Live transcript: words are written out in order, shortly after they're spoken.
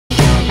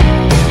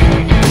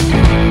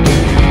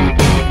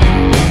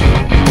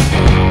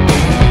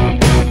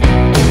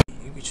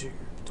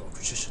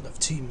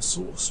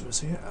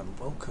and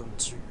welcome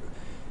to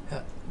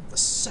the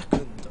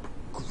second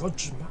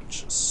Grudge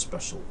match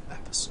special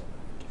episode.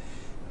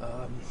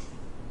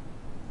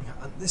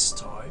 And this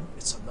time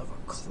it's another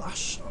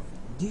clash of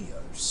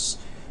Neos.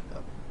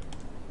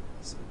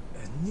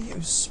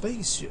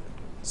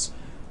 Neo-Spacians,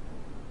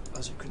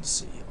 as you can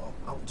see, are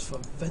out for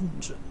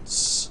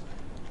vengeance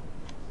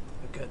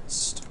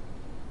against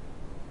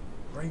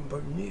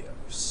Rainbow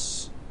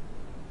Neos.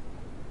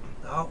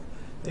 Now,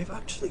 they've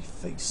actually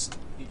faced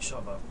each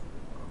other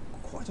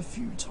quite a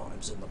few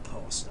times in the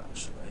past,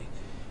 actually.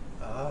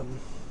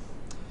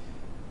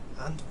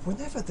 And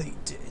whenever they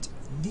did,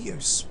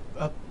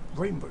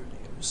 Rainbow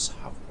Neos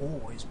have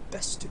always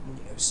bested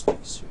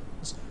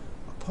Neo-Spacians,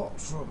 apart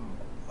from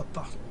a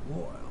battle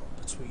royal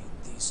between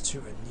these two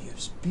and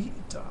Neos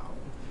beat down.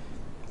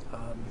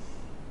 And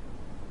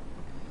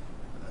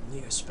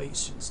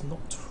Neo-Spacians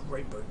knocked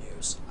Rainbow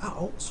Neos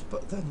out,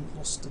 but then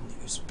lost the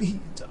Neos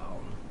beat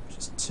down, which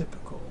is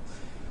typical.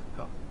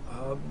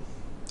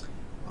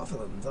 Other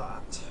than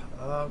that,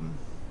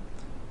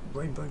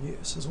 Rainbow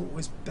Neos has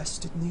always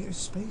bested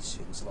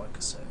Neo-Spacians, like I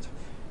said.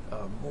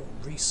 More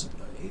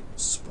recently,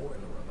 spoiler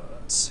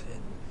alert,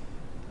 in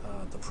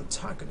the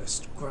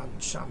Protagonist Grand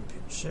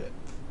Championship,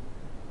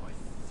 I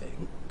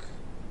think,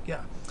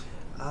 yeah,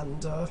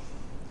 and the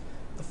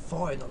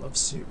final of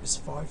Series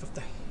 5 of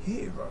the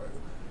Hero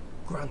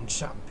Grand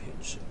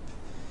Championship.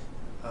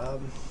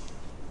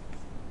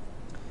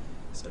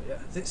 So yeah,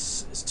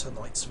 this is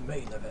tonight's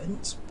main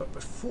event, but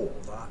before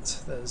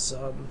that there's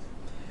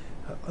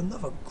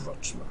another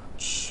Grudge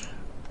match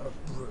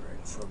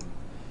brewing from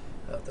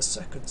the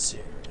second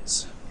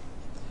series,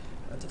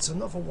 and it's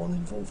another one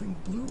involving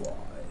Blue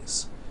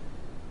Eyes.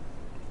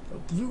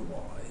 Blue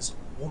Eyes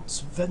wants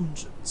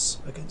vengeance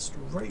against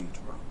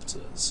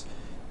Raidraptors.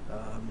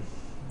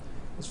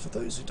 As for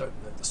those who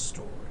don't know the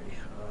story,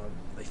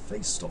 they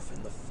faced off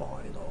in the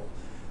final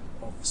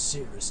of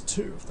Series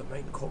 2 of the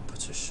main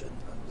competition,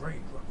 and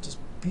Raidraptors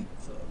beat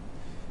them.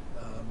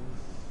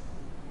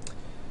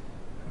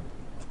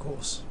 Of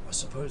course, I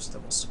suppose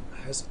there was some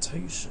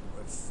hesitation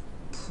with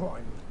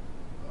Prime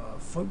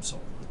Photon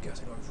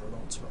getting over an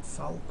Ultimate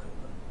Falcon,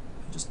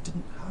 and he just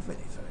didn't have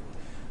anything,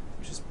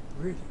 which is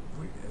really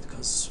weird,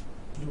 because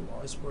Blue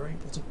Eyes were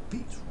able to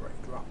beat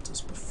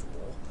Raidraptors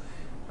before.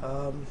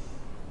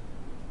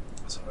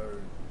 So,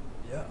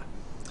 yeah.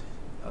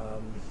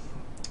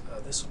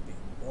 This will be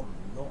one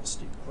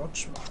nasty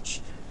Grudge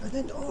match, and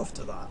then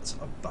after that,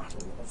 a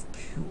battle of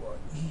pure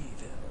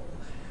evil.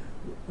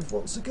 We've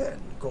once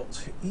again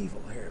got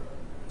evil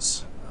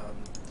heroes,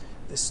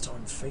 this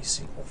time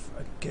facing off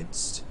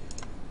against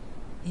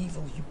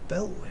evil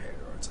Yubel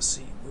hero to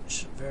see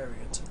which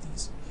variant of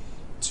these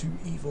two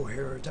evil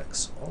hero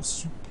decks are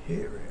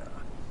superior.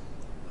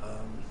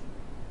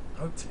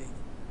 Hopefully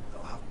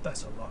they'll have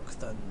better luck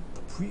than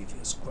the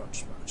previous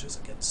Grudge matches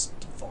against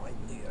Divine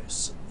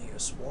Neos and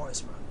Neos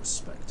Wiseman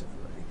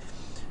respectively.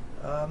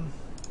 And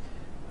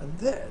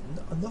then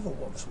another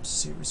one from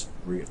Series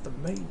 3 of the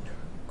main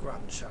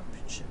Grand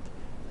Championship,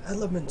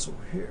 Elemental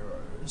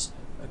Heroes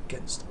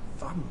against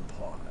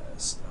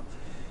Vampires.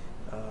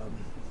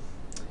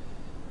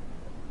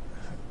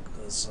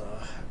 Because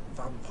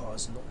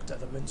Vampires knocked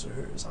Elemental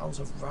Heroes out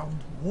of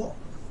round 1. All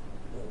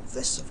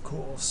this, of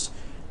course,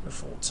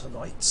 before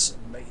tonight's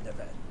main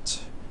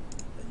event,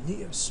 the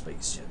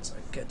Neo-Spacians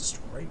against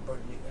Rainbow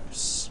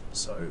Neos.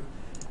 So,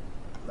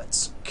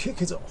 let's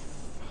kick it off.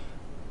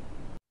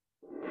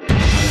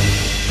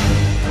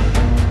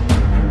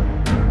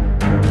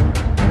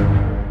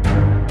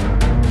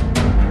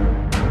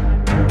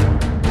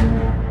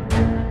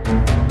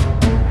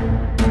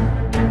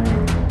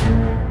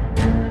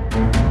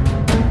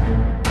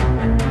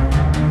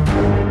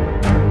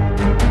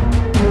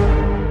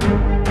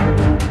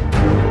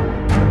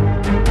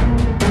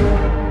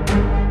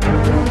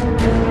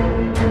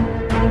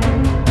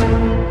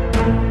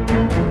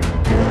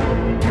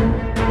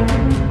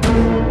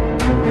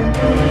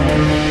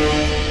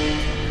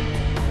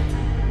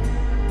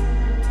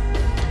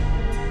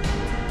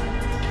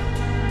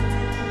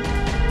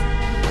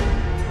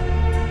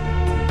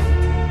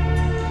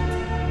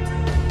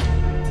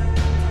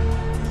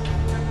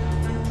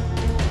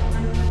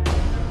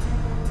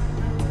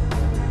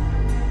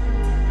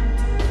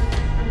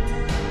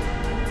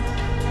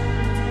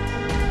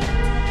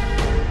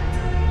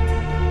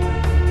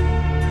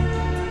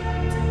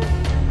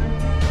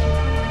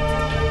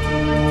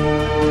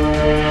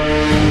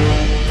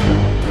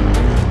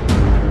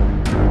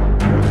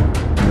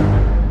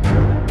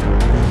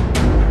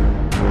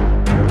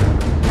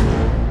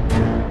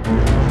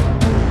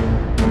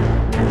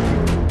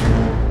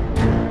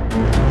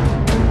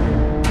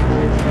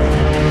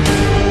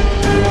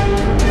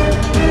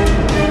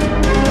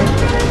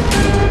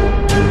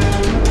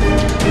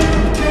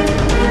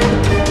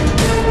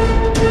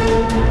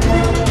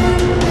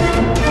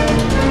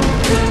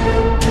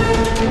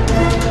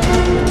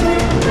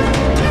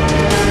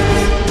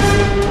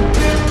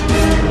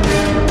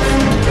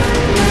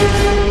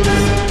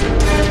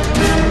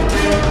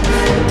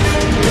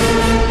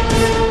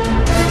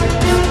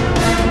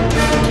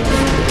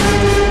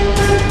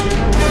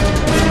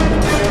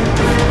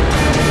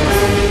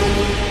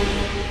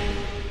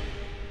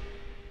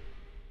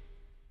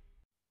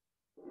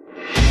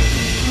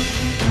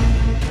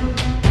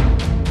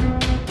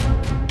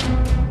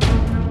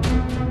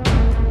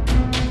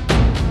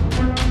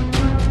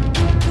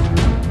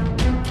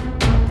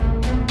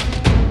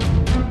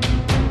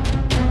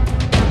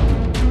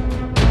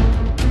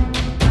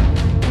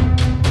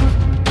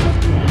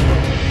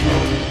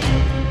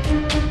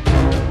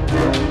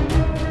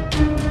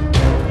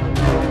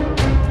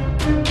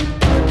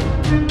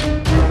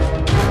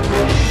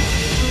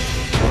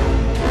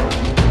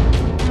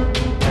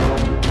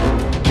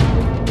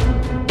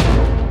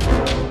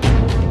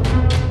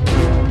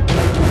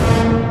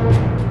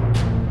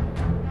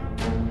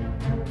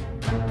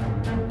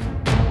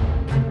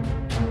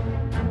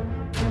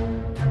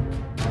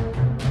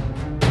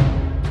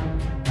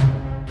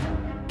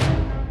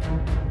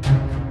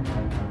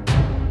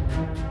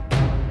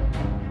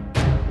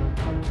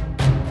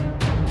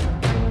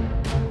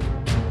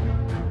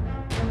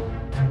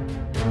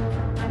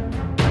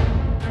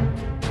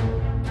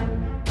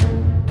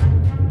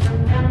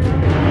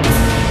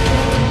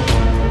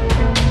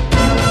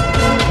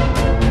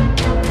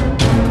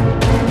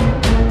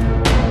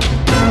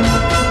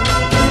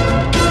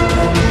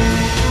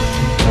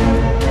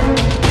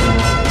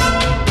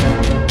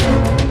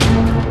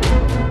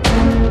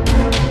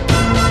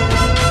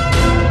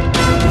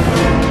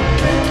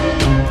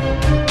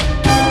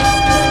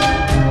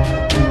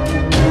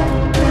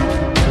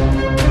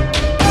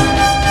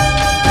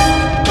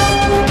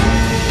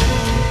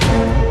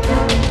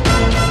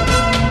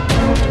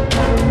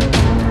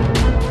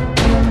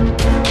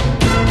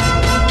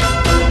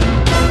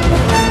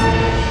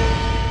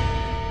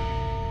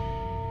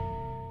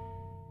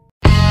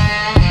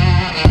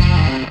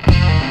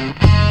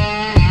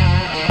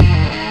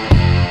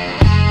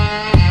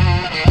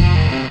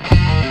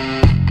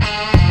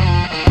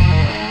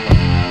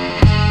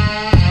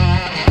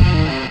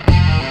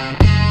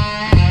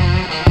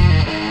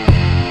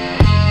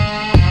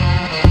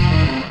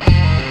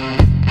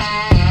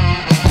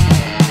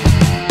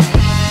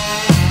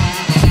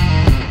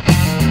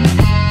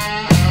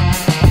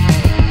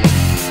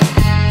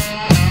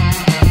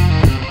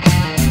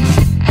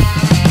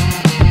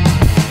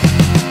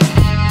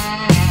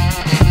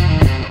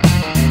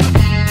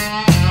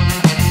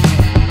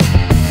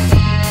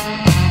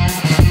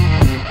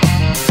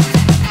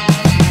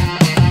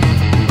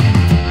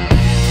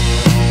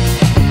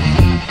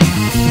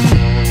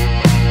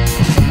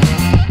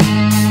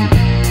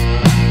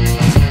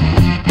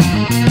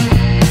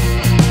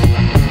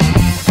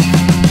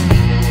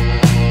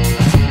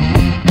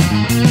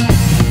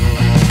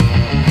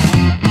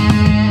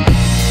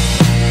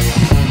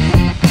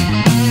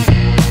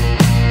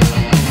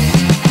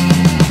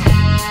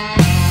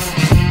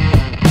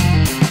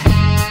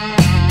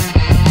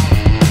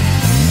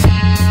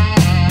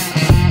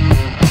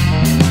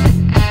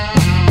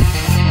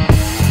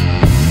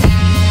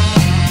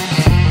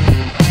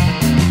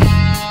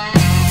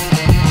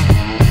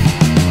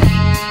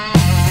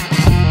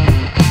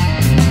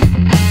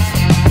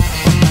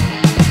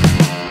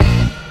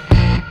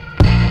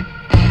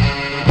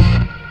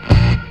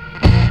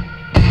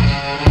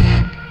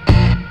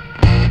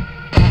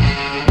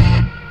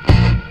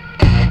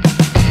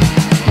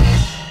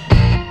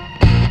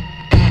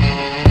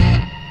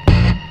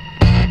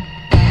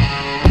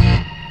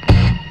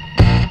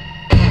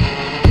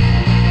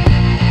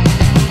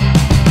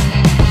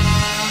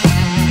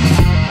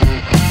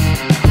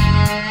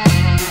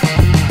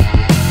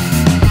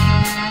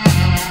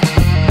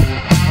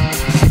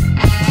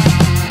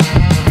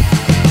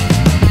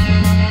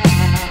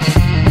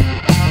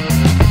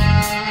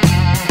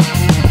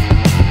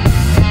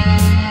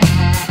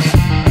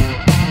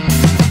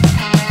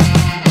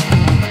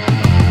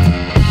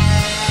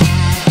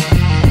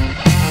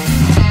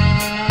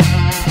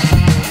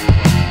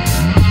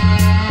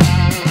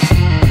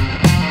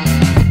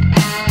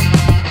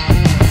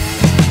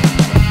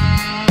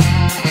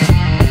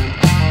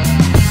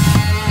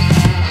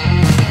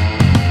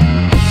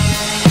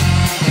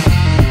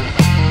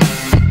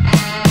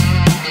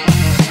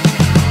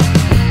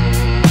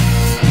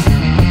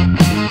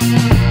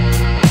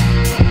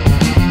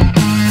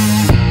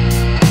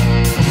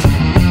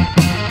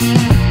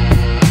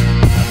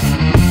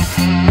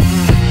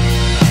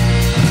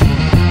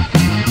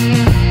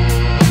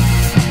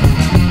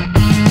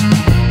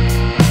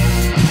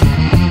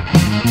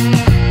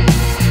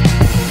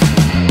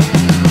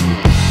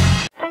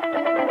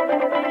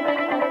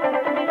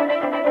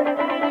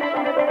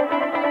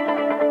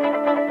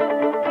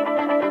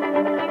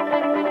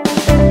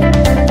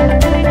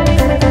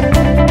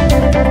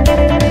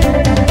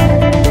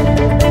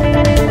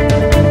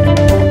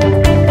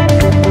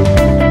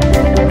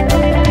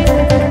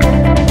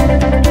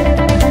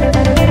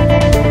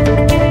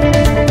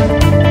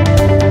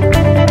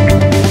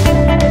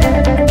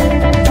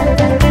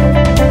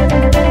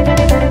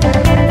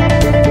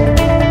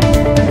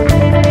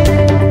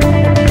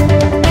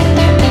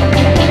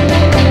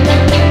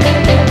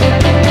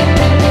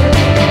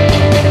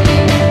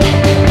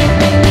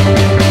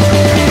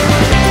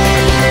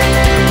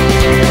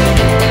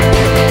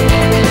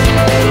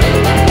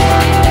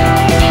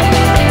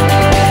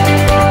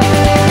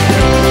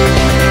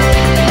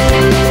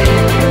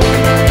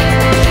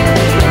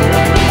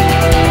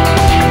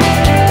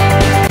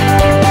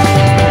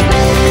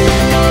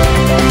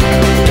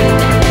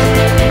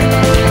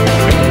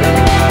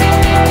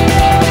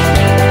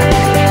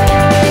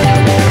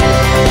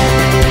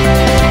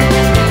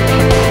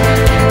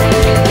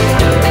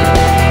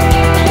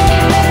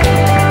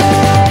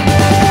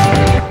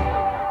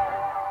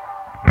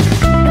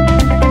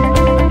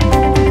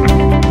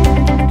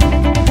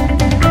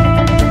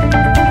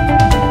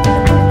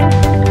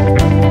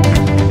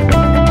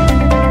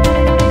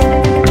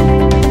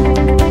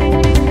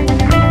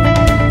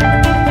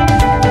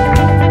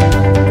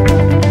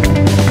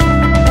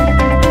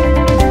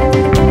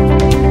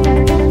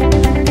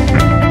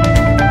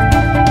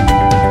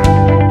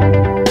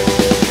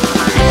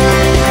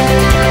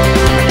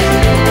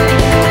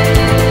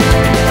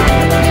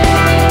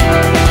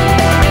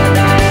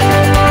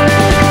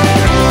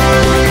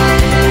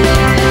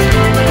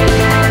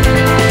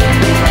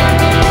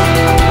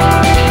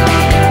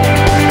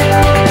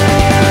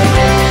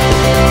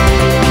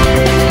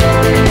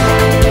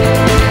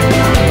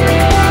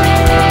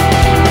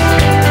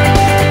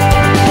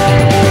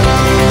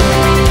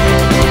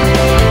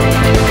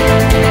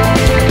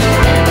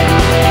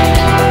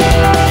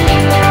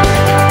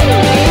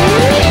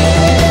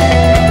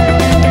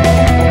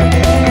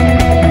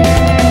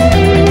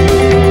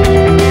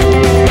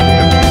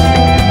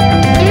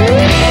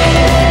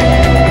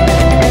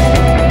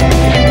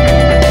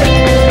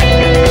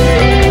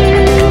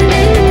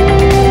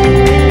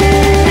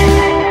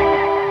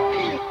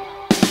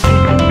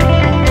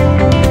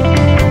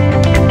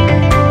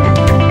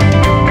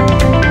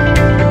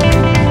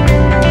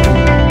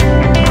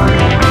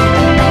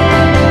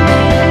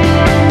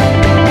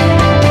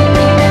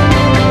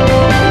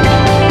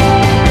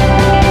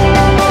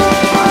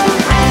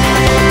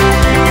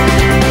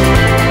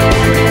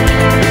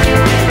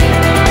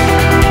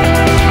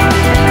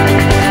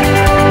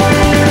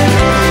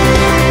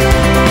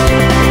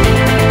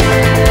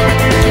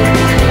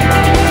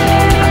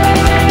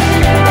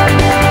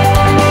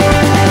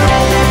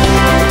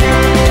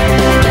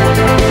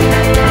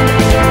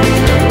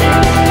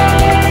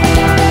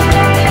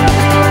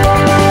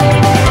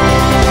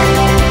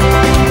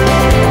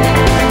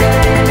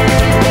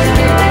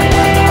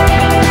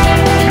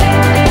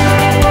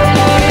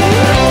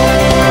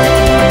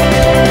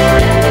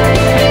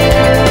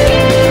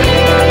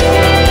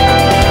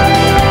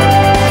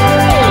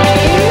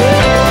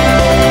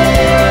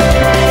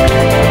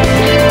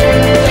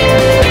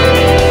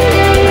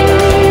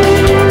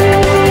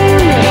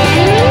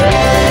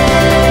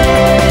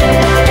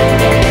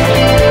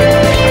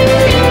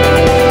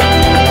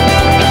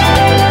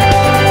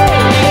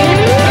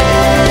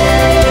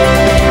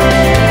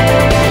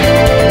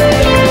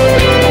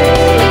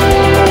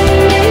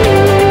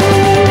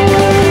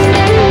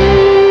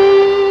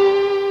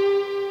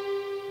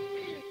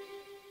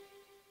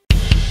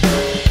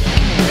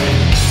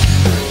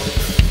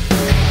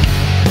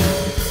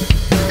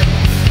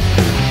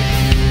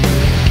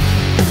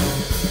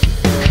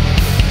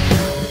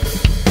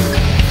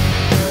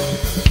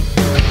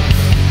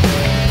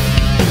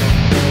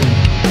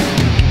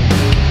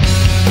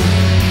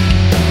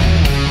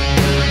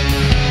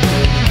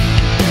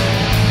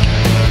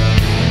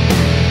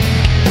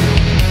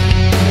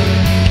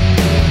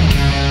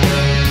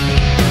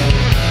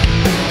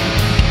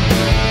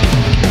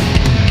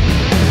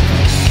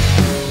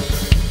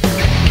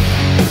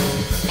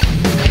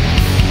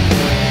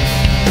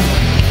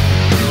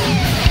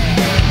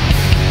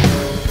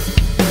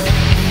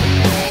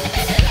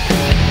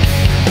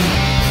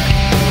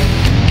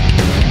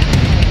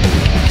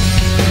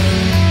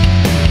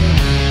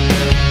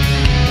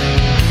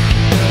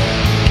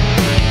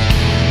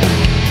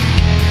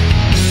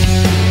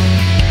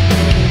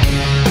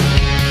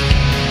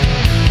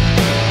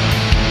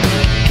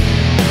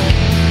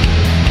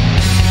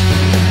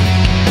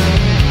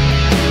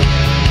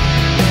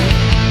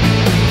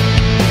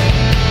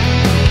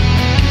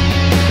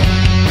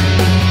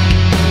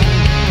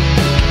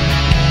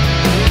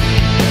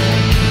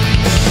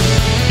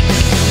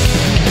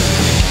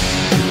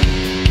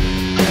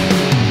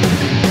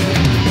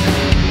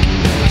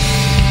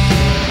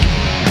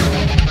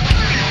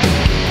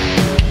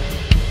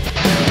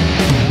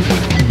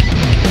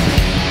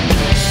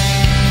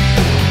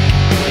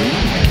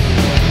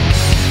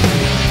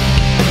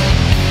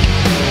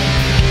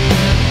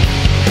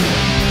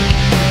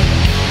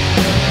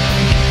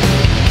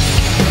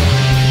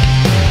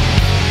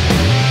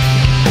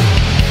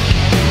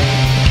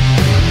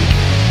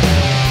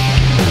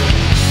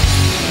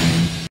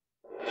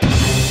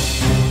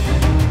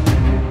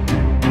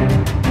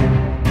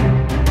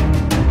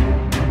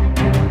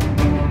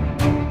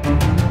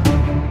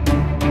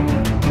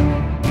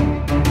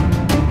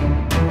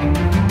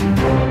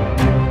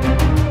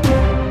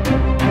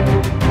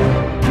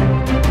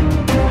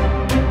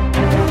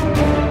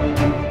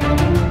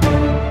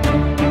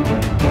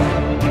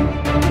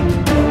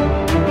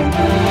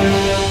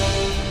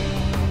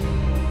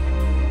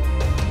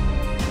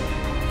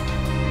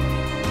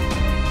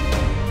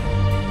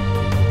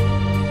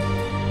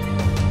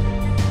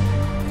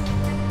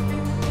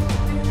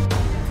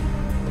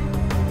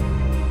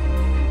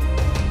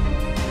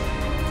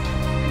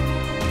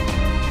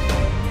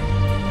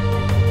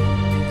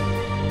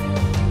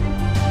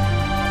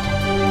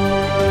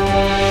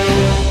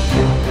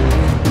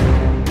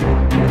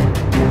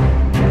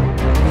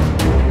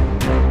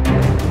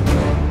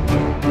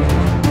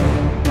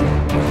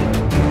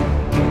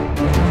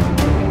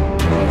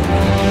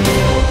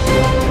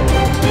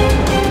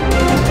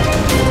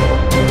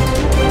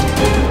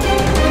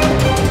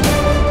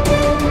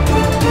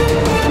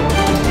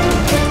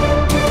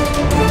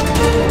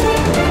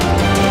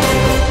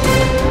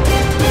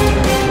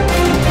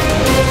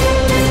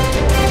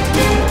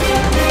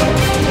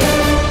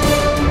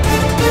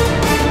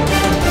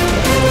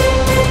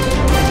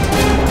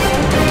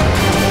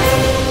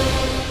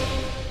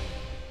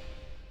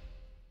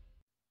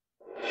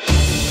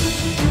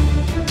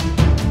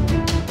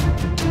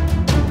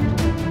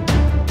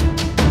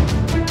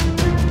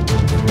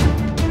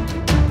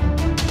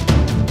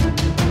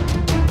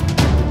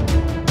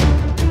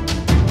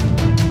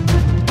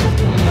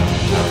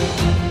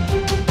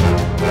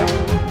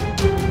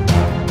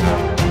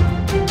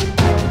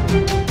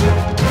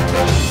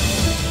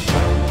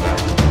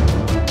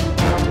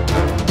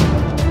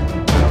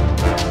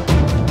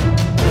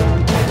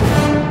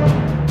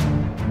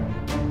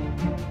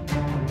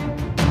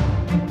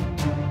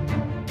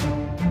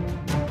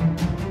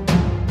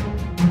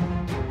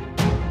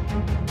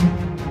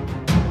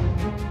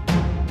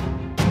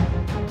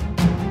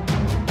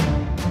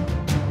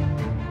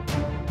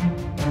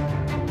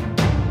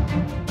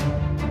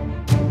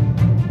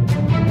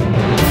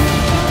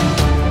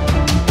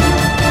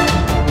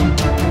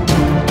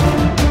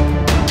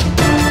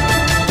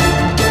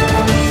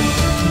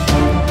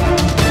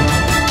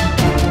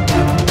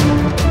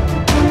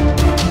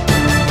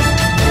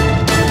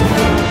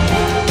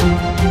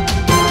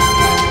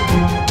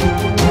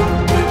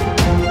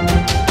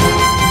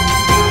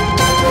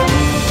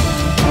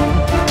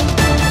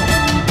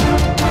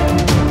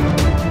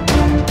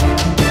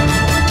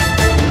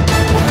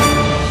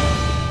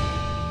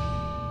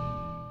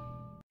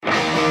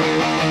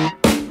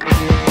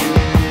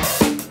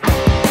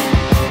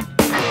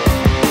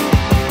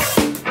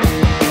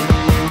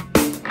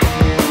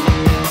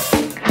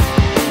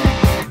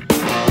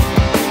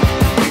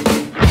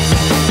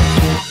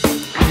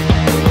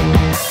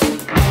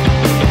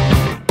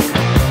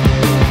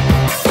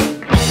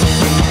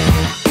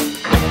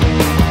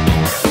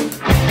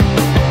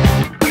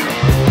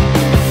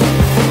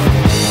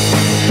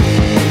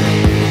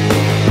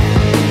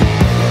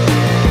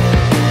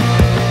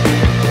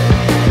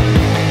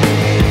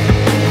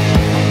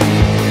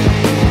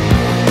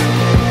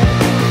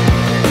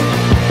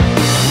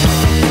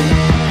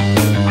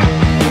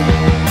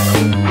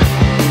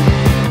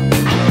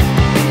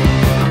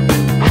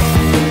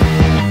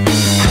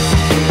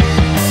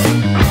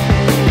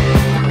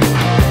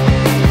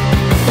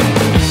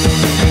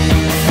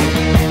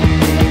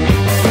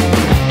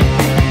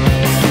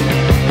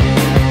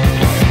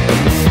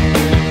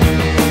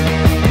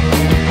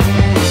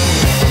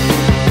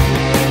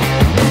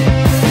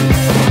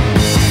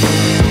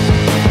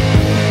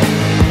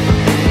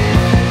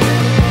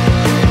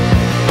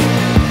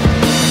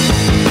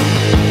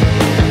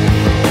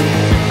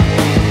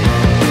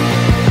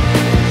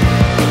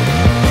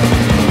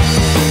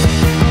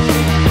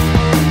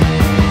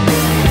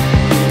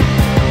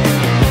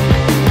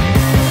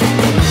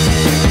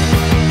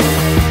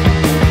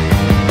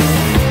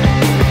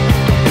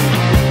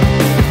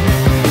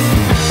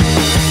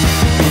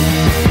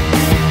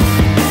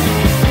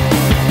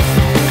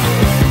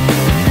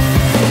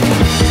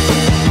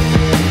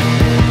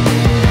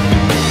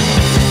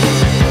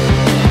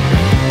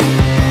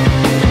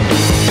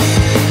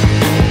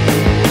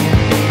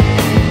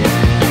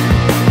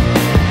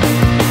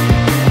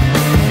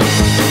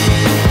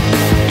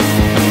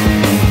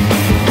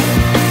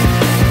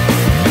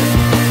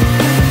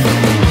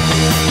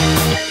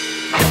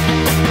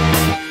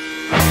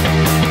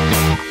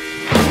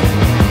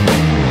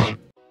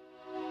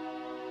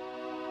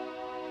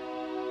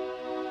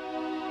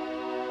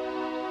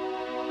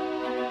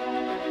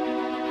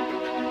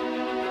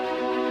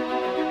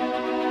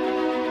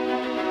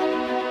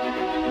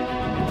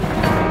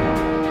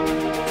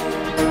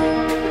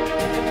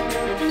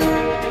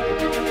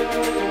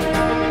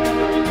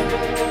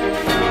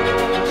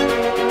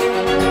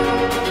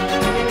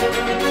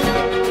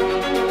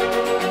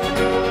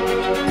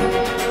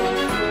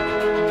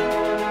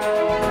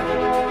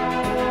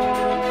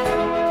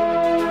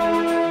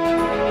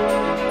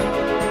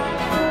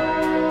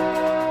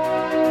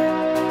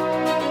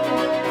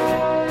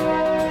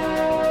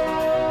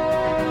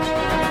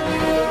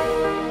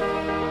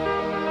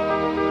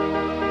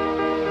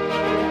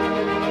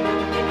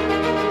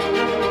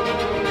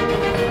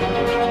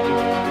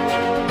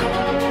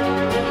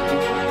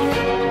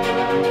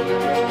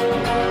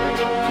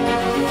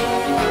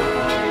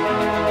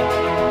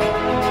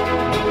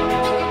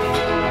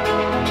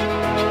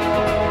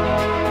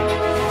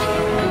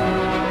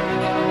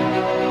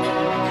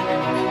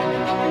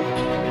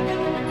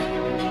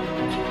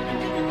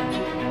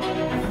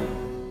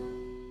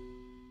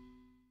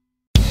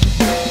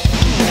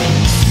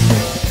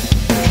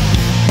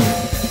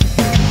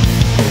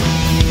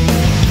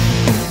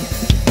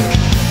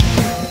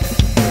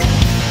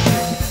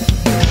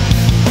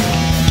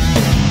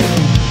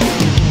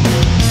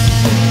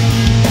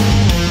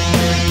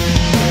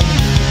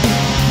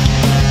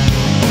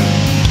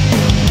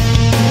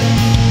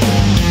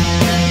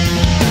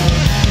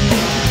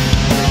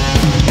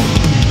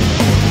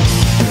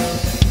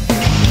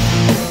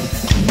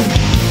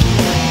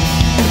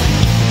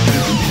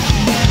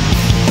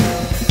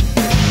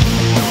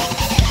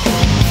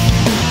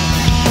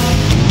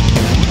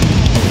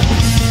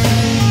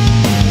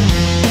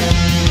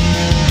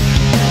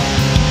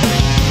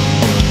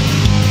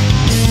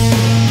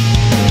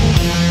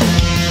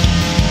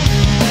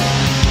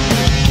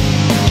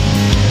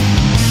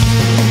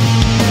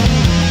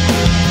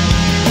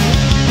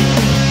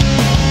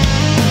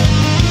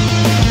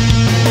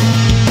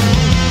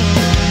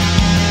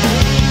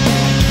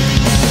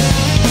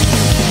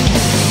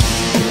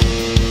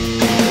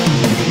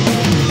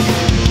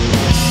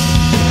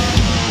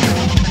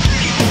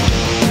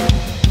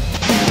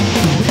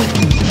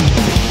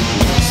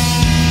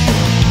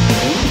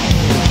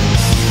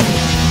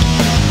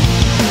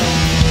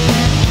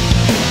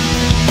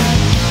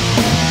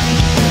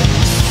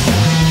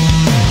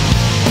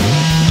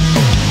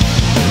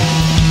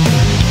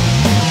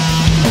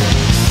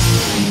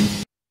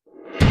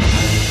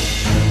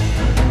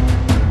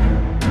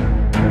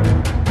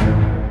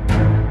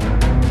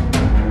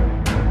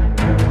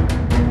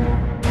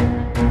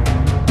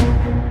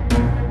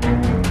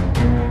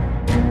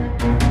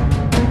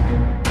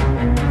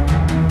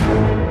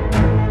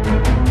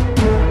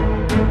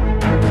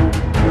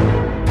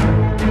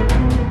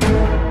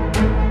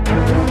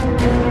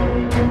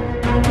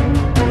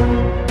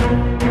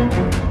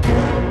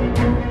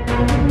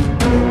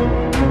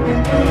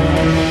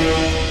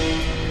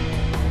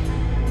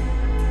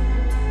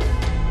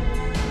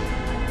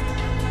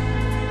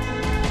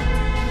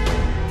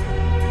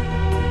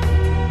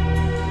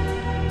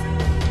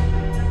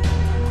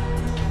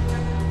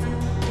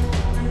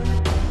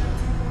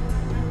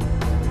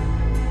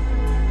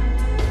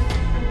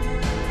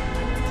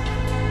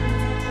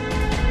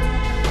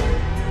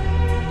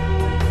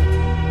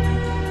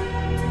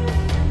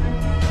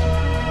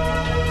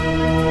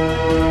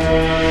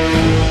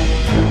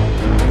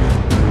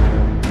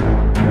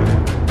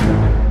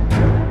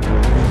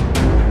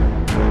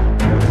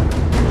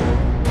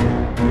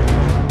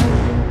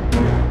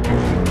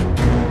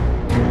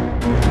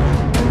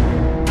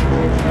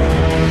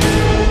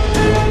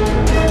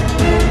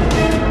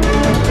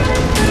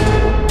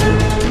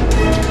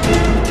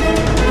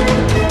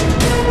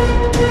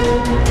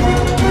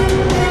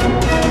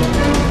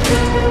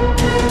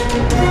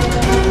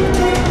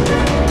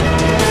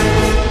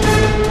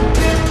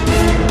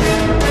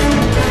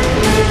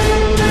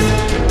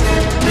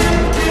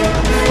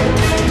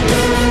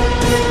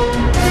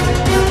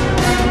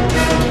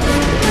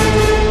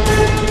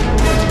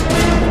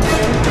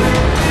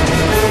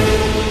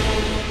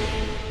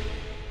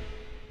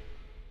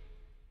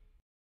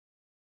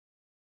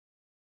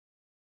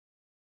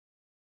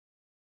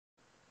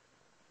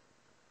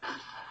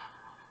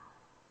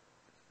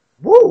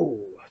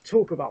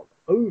 talk about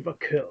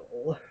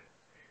overkill,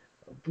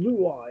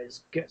 Blue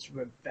Eyes gets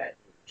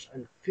revenge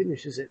and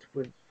finishes it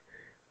with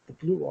the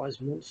Blue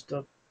Eyes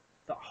monster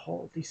that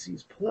hardly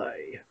sees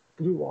play,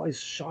 Blue Eyes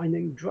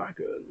Shining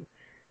Dragon.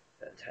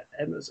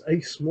 Emma's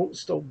Ace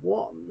Monster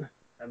 1,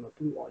 Emma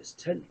Blue Eyes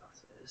 10,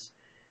 that is.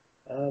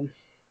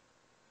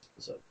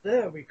 So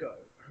there we go.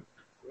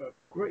 A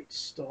great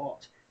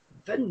start.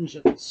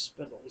 Vengeance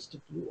belongs to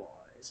Blue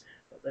Eyes,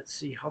 but let's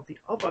see how the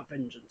other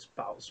Vengeance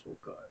battles will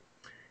go.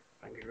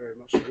 Thank you very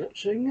much for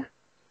watching.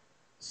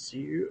 See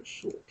you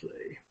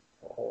shortly.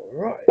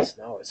 Alright,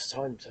 now it's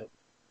time to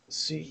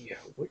see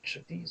which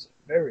of these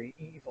very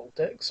evil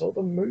decks are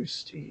the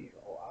most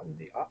evil and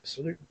the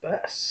absolute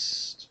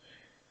best.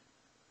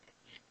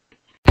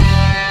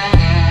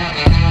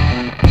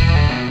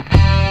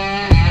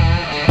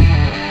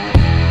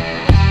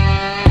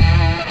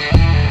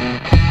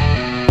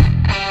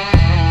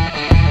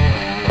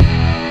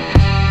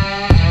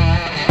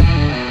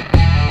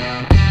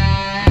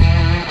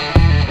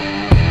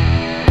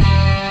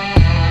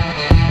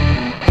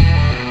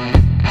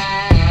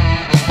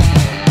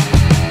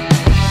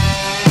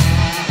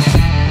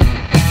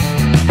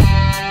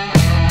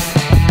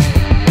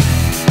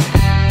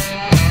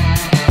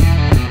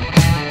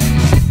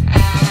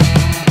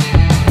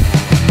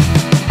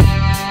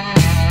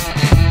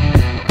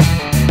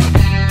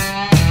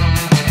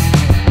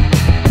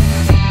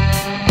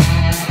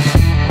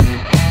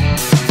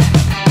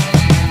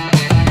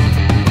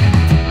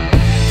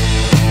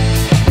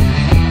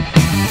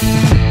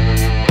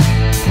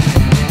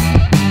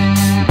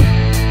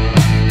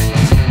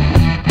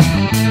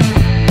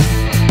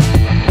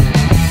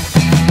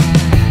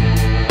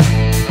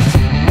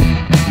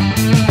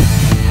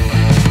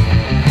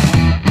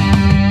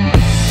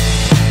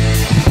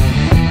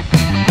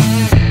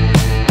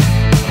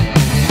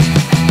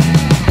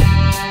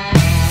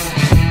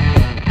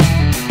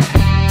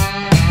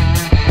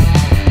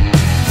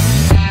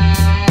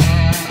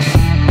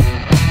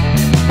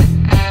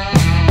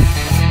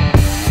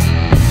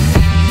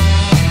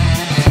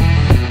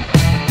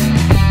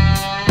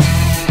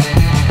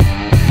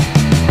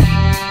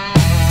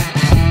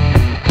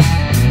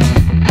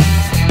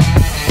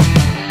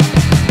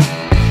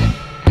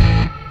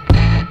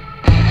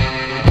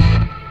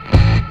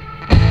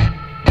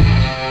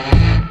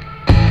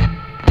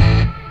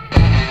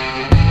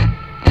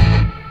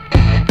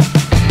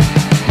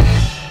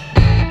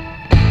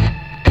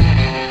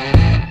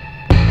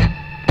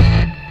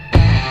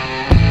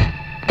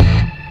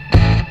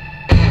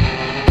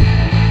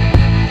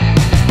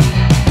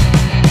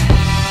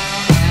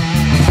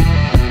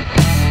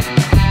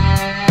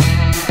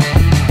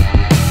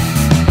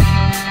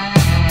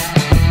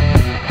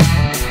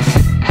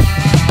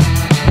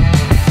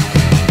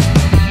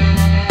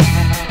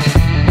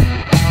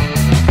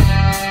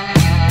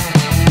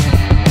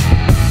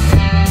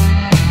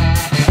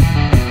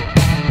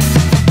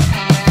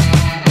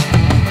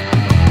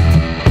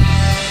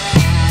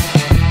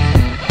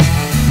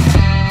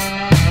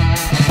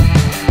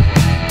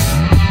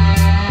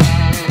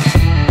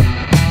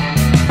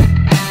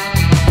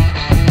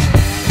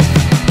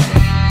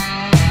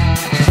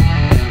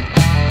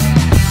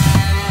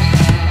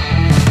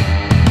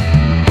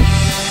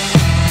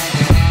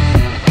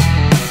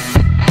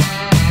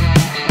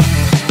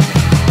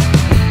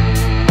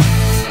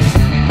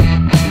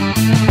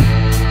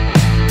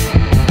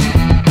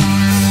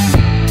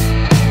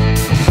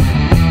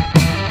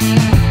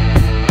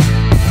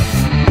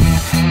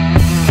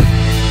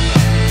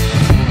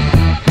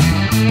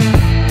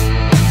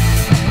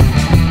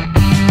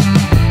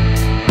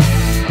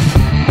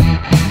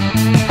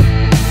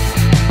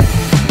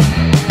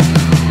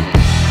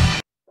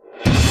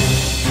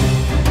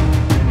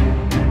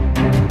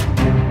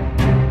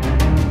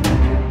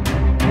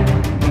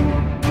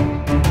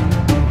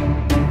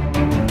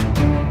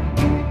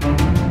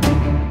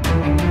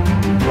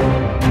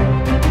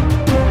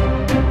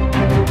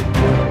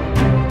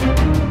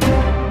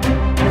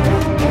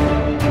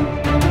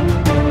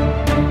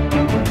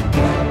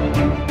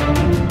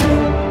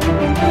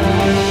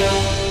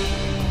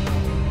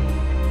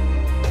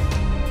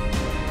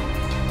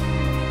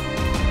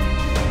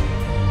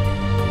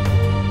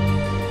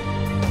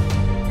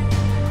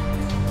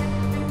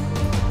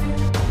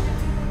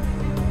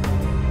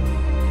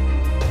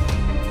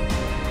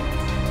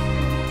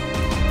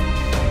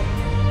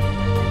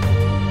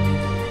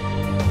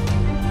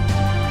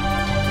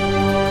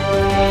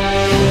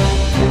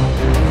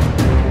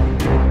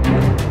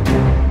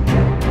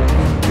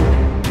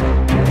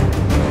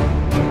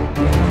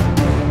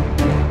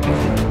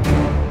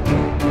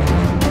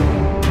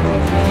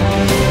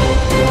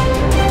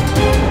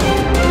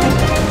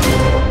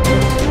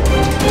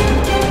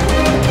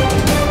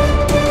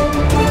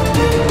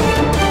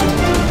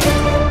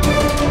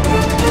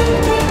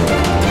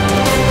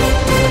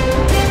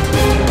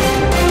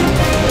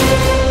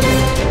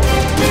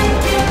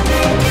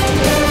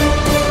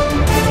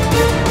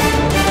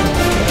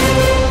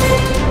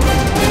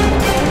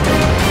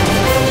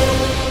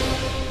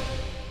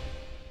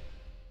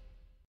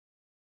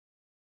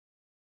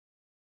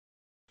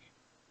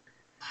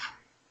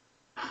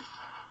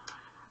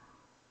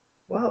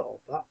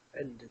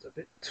 ended a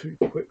bit too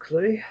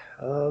quickly.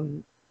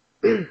 Man,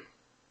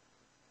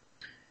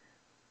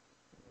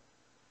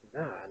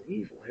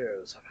 evil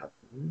heroes have had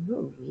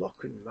no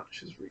luck in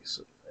matches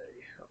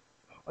recently.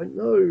 I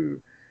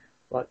know,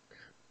 like,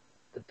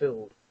 the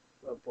build,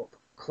 well, the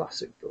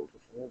classic build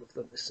of all of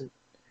them isn't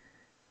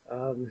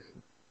um,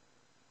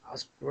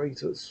 as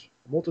great as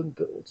modern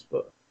builds,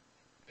 but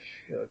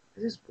it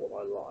is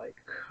what I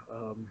like.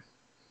 And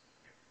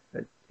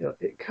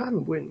it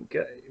can win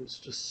games,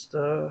 just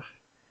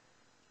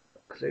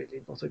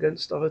clearly not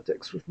against other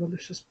decks with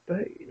Malicious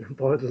Bane,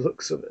 by the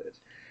looks of it.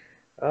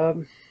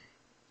 Um,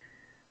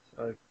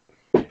 so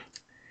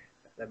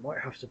there might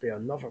have to be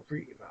another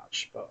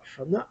rematch, but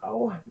for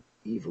now,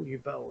 Evil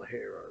Yubel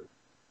Hero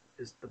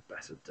is the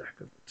better deck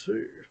of the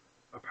two,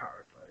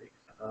 apparently.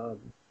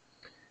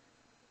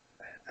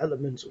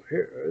 Elemental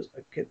Heroes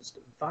against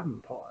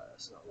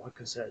Vampires. Now,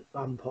 like I said,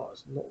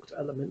 Vampires knocked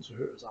Elemental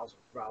Heroes out of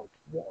round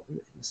 1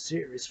 in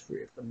Series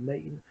 3 of the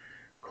main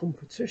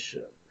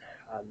competition,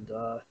 and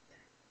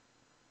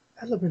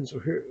Elemental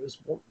Heroes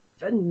want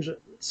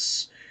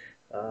vengeance.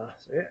 So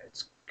yeah,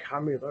 it's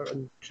Camilla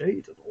and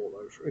Jaden all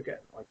over again,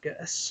 I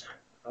guess.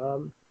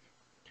 With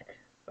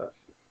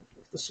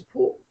the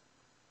support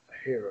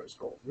Heroes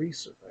got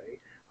recently,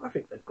 I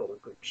think they've got a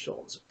good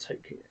chance of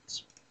taking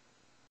it.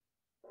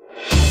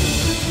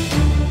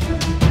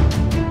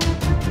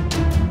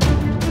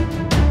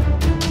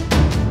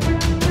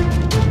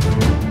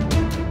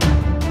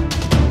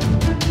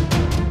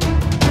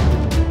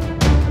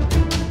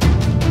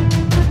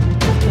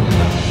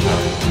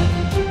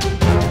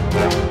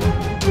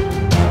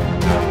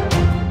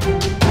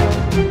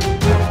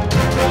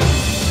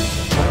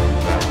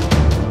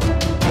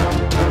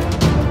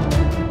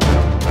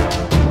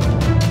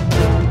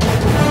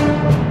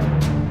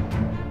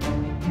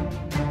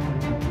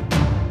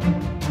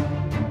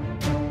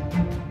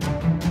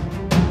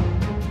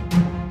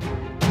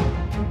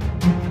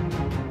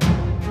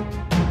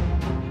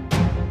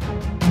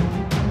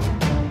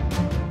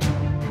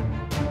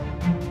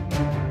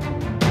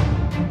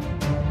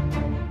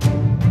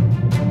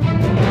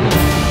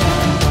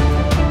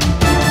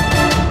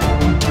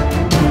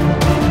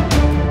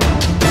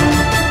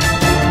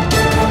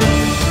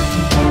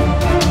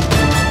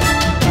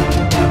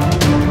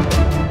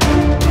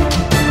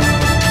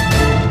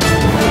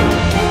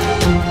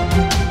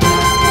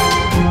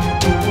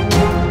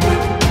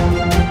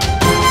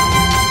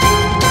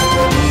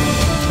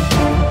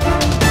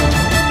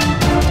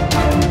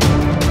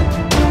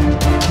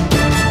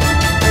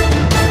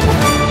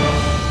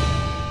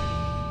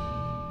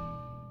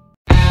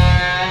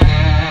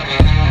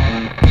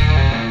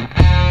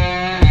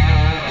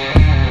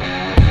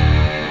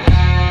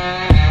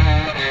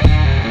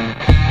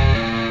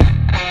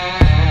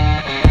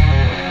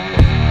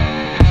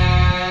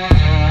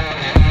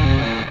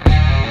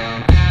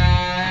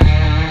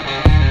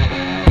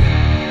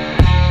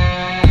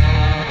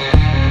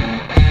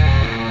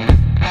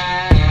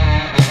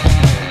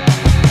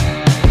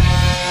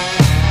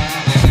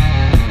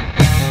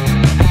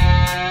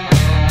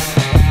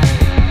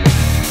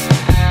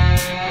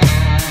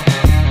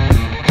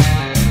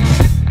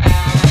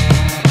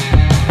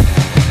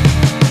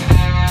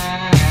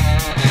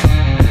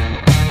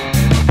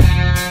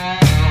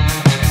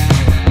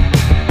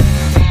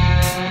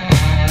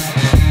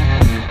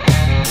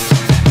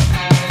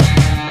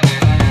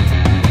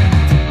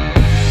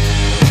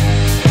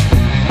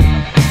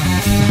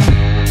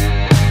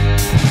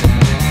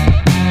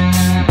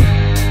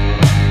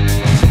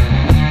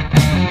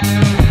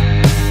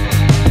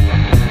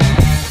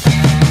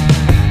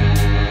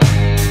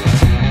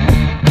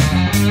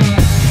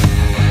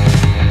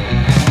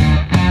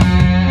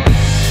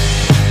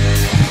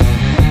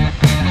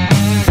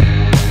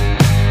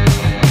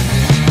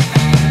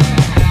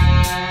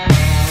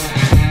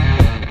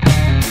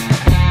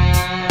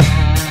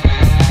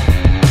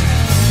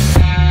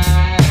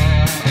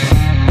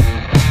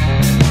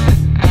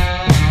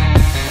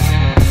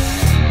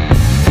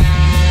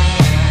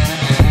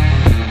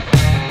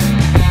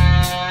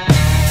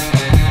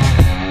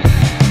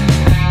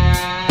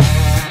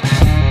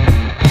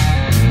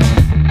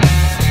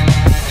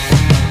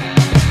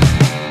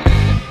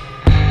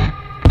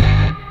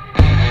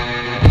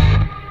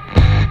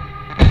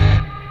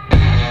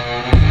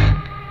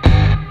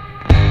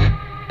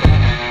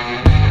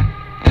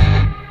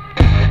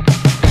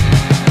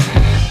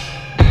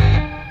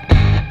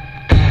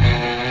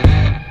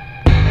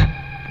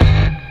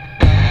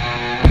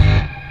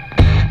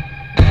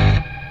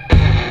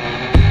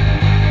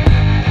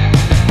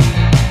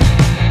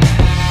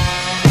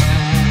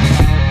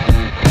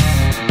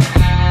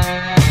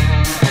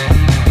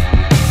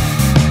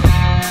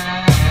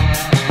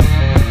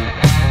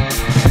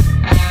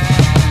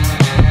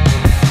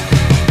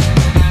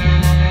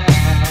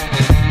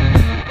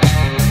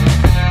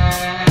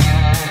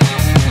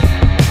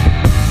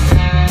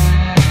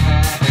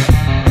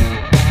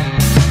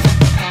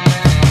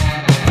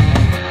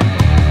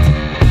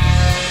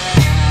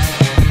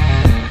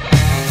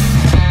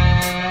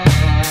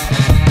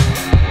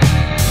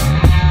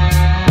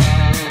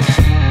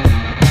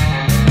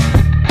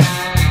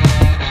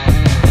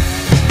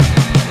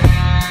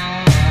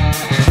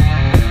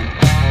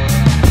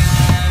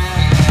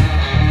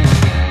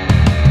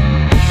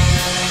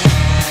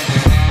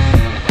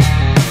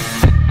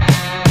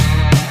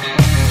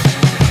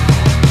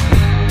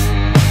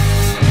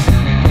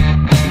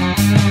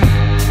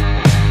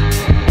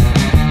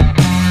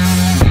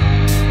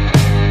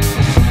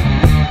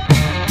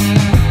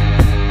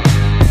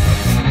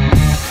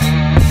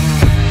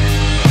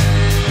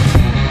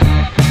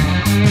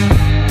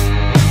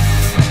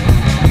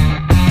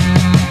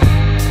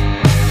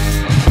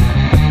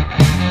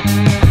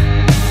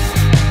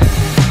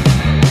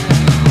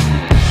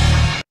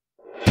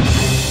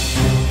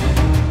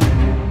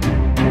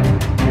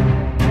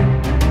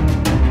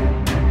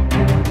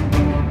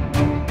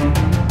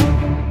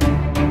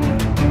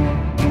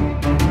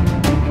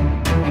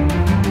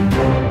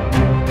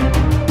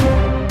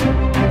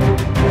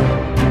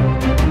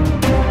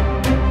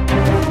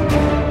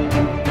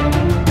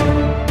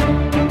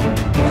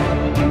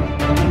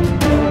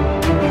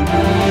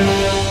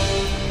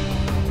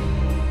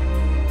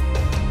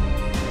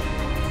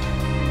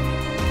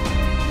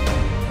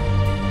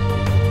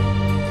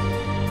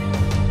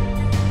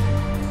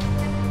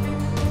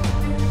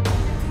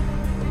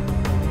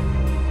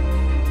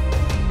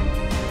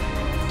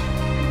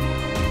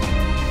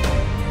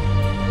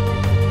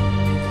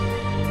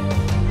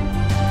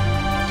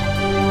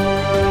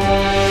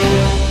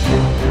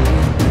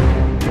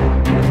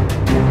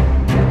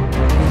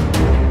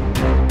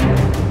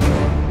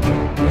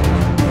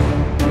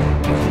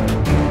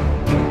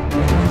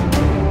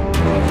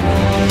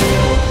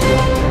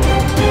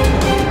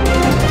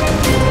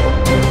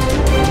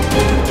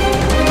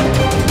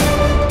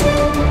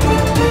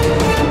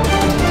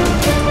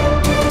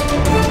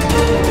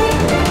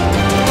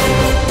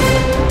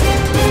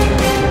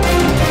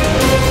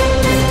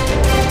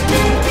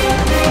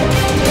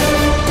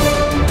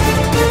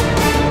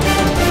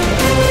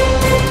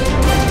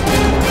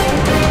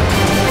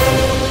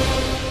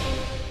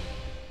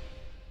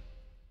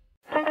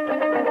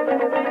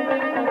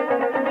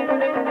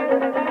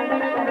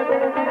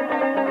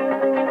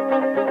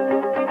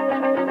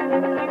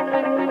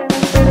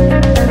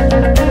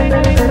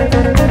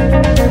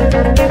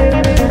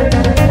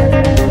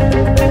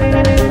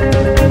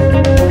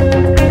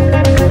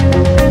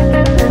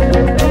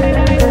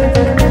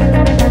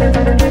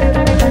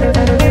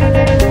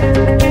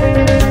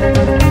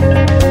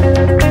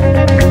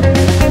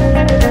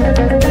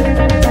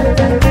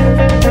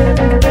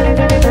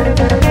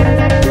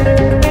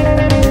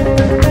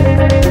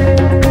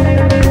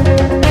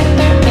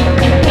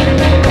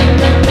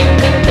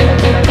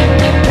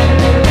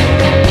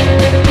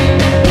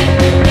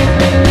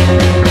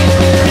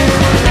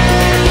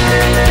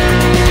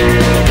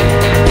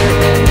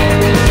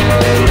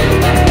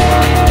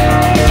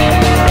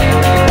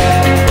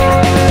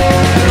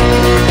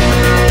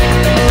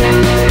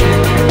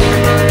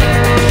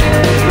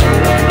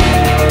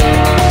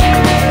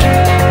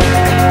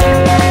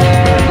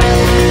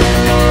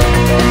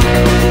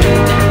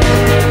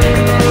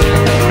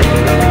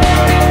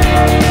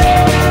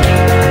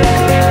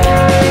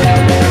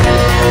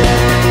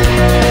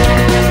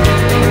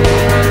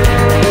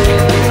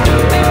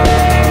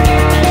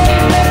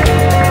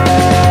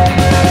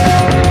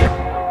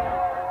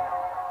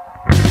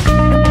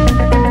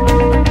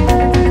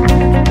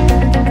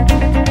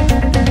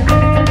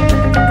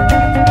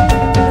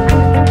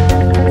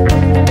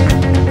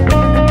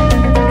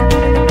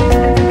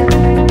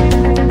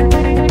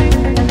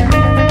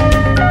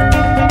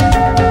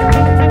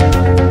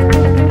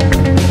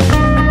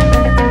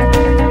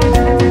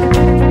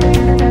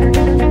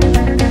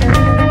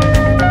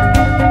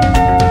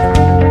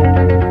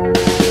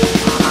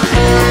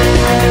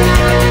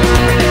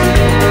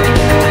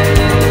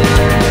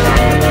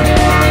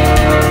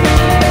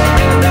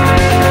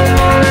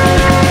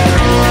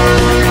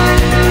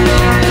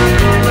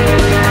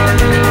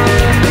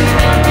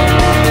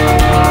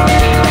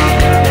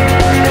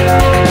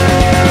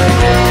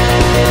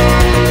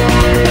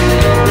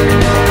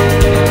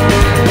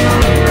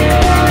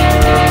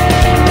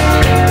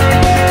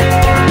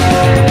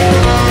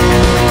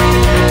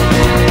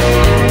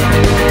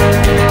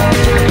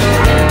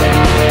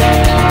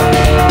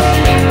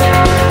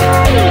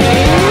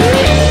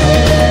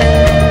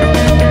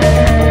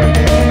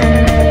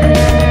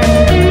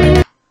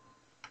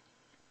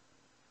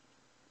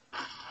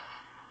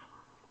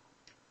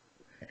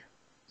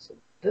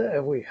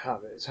 There we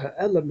have it.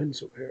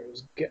 Elemental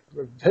heroes get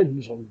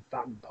revenge on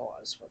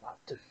vampires for that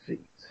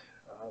defeat.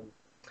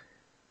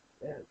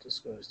 Yeah, it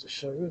just goes to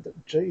show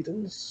that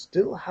Jaden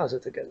still has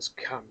it against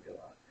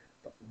Camula.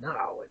 But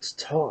now it's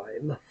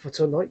time for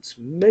tonight's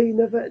main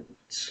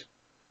event.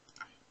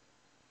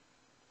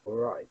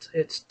 Right,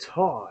 it's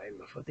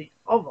time for the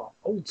other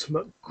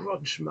ultimate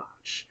grudge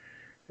match.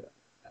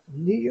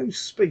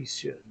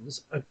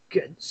 Neo-Spacians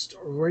against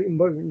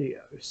Rainbow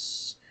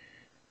Neos.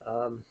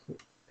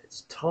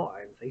 It's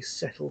time they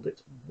settled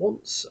it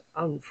once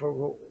and for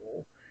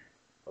all.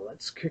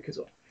 Let's kick it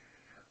off.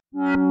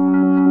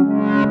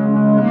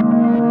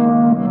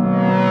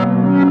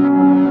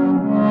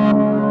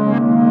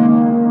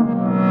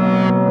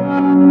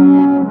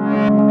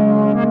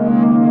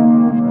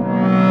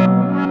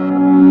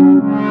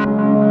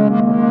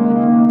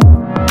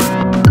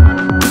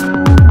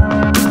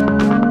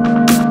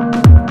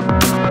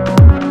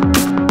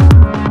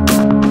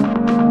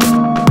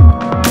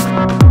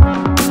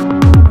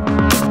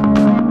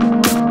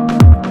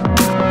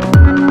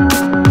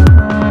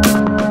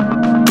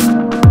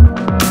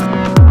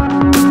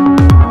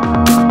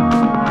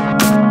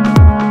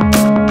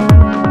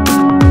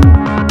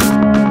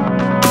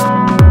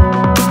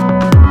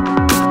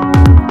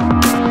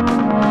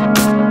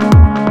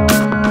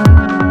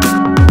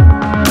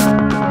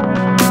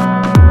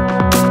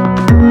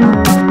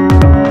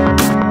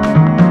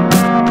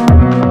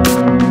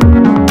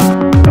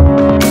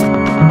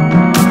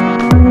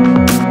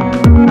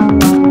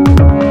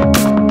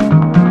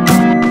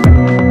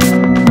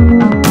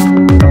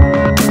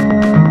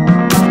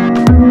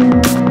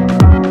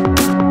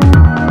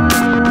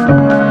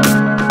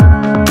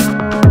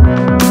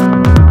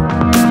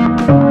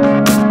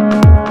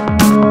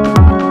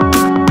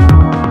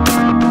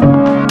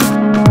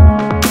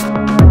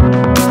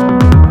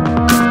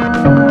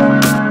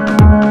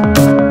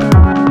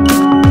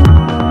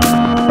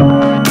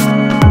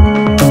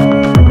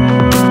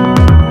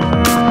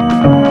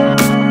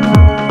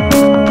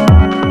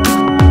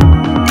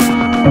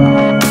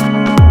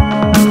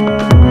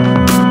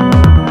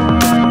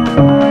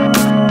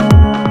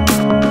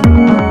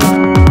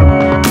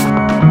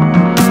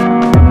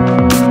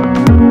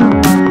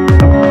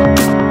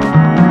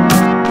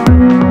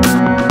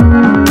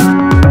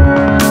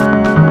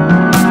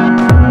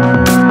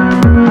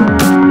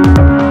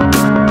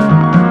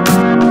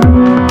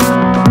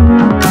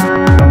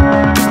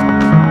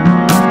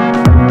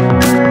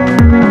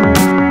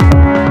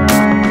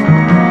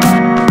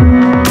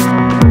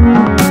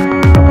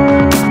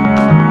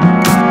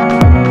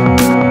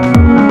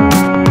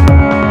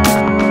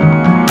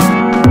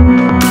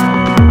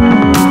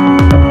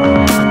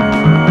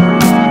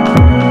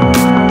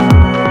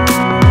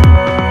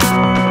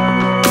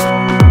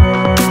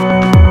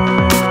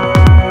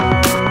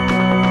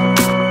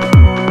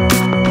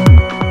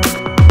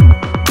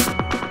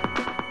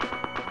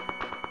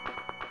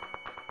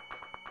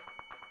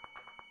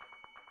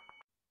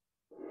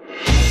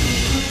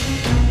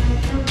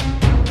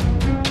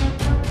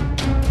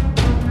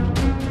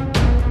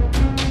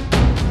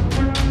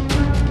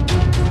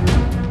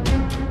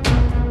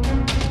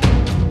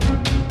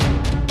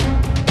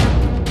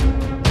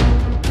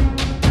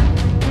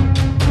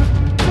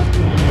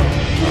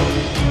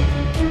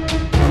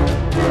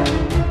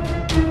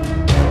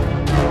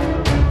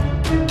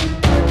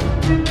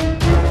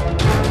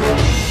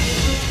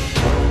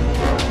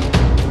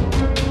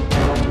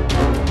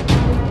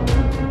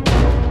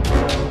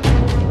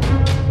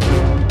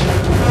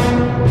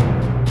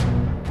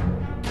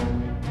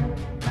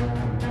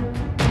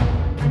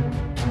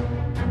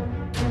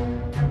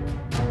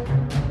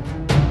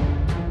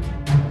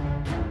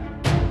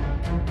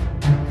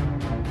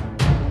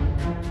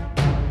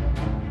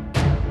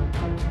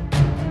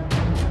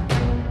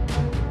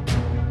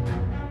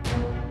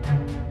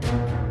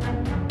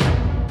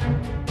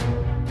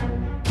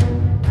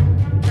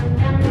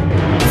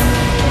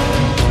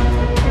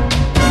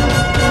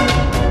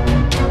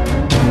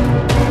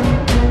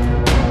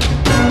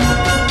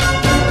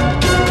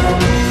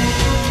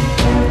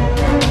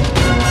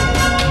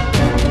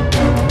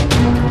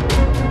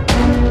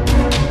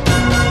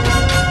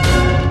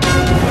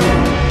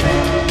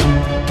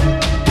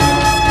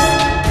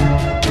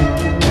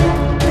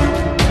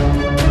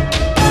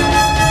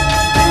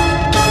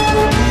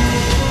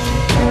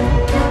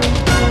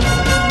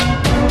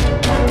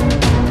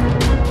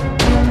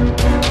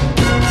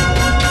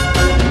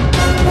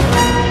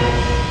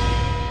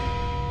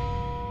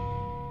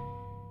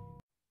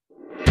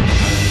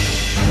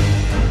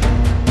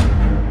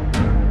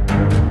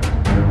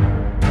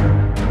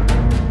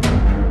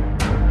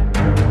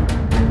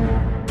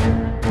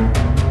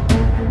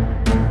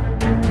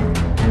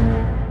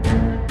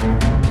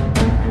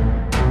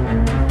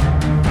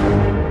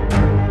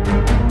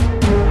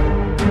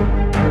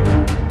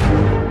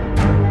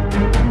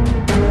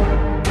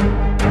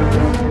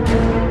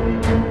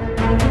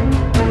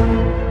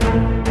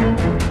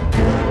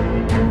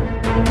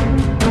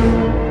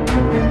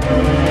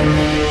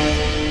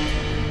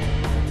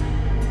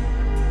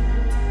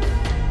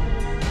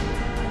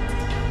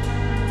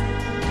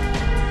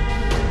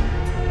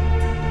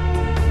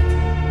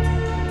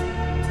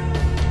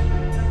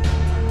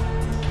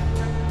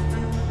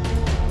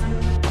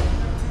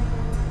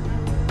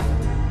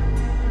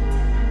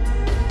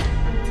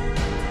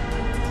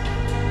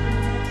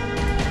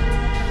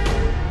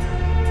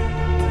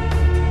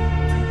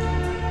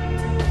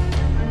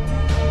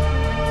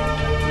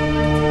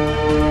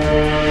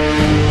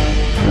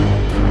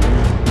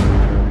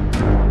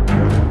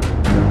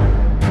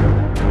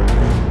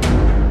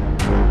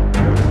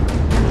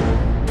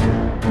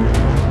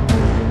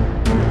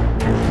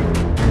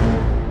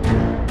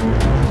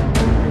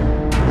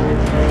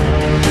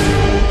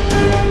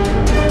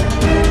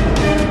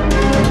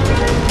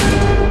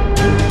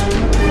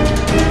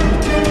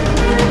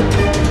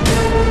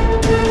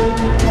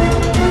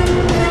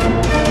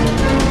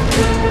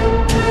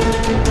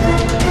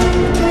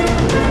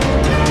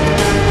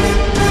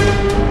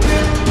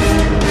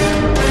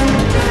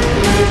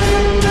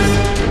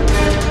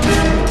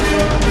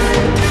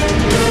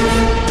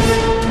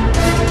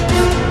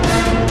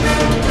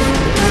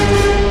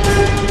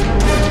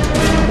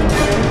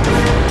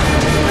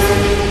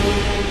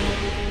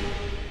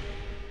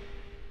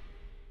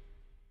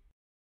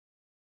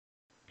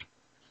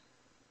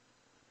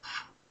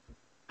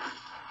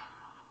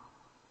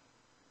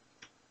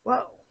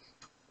 Well,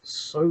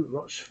 so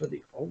much for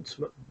the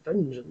ultimate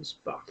vengeance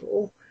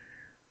battle.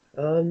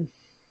 Um,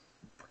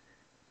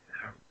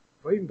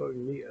 Rainbow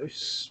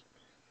Neos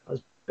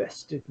has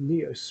bested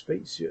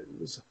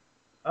Neo-Spacians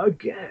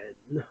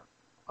again.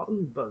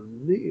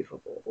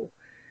 Unbelievable.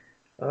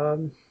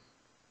 Um,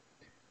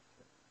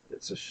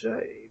 it's a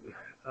shame.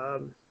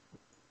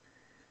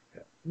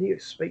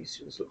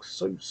 Neo-Spacians look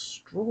so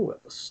strong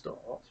at the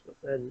start, but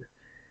then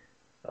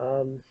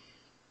um,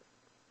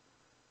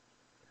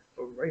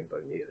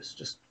 Rainbow Neos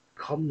just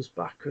comes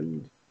back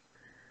and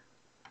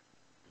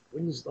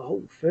wins the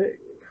whole thing.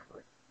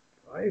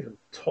 I even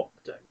top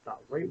decked that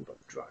Rainbow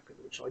Dragon,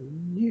 which I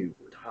knew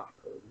would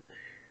happen.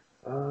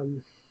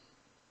 Um,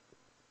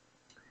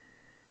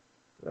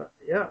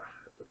 yeah,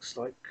 it looks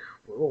like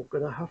we're all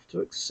going to have to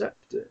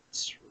accept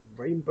it.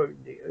 Rainbow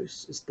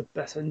Neos is the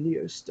better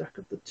Neos deck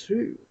of the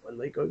two when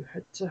they go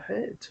head to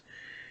head.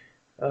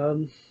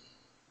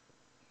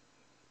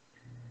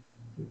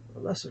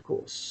 Unless, of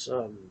course,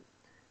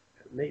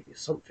 maybe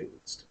something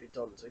needs to be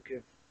done to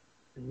give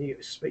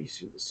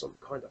Neo-Spacians some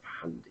kind of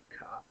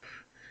handicap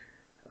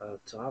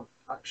to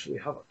actually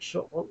have a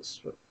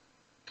chance. But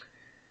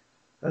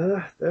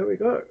there we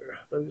go.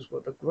 Those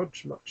were the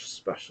Grudge match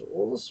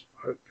specials.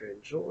 Hope you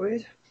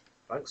enjoyed.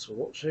 Thanks for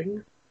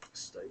watching.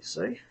 Stay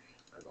safe,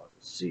 and I will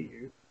see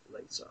you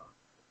later.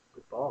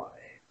 Goodbye.